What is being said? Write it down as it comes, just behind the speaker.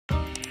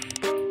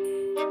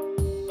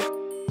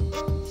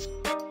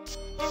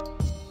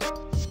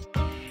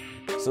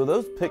So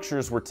those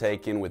pictures were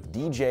taken with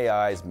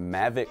DJI's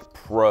Mavic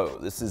Pro.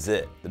 This is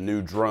it, the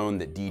new drone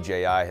that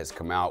DJI has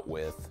come out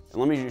with. And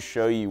let me just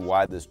show you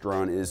why this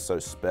drone is so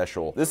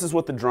special. This is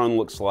what the drone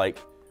looks like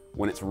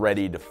when it's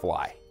ready to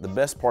fly. The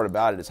best part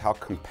about it is how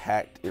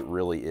compact it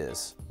really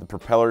is. The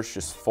propellers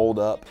just fold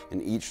up and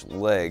each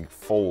leg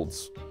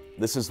folds.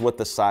 This is what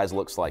the size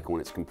looks like when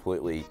it's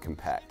completely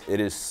compact. It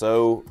is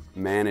so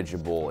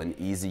manageable and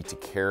easy to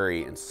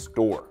carry and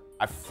store.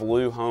 I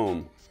flew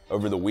home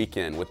over the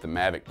weekend with the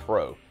Mavic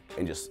Pro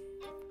and just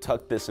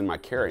tucked this in my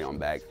carry-on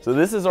bag. So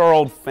this is our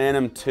old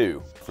Phantom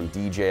 2 from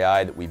DJI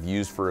that we've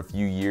used for a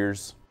few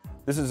years.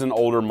 This is an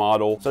older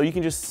model, so you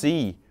can just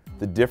see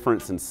the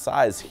difference in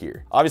size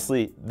here.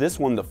 Obviously, this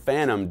one, the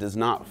Phantom, does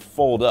not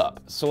fold up.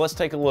 So let's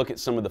take a look at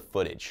some of the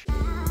footage.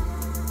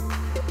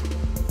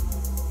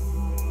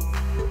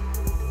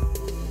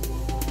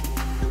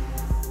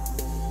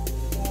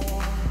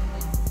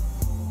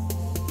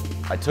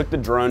 I took the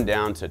drone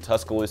down to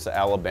Tuscaloosa,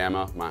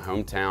 Alabama, my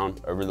hometown,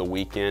 over the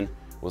weekend.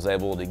 Was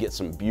able to get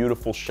some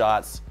beautiful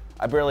shots.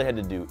 I barely had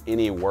to do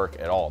any work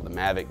at all. The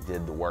Mavic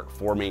did the work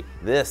for me.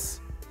 This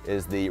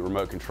is the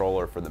remote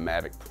controller for the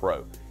Mavic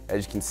Pro.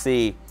 As you can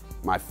see,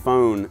 my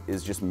phone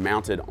is just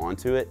mounted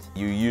onto it.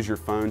 You use your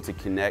phone to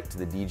connect to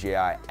the DJI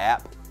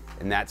app,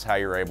 and that's how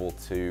you're able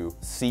to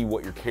see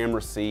what your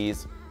camera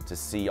sees, to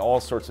see all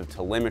sorts of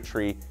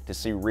telemetry, to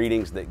see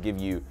readings that give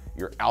you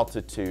your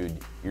altitude,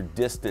 your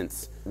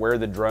distance, where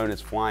the drone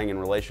is flying in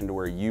relation to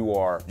where you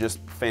are. Just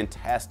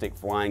fantastic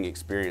flying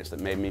experience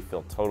that made me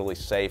feel totally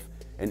safe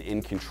and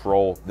in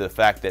control. The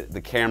fact that the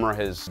camera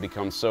has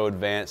become so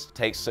advanced,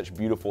 takes such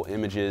beautiful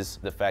images,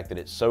 the fact that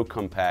it's so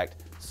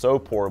compact, so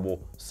portable,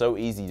 so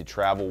easy to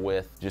travel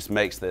with, just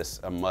makes this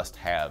a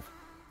must-have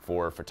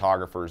for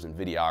photographers and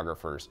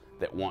videographers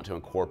that want to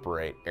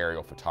incorporate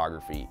aerial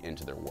photography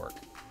into their work.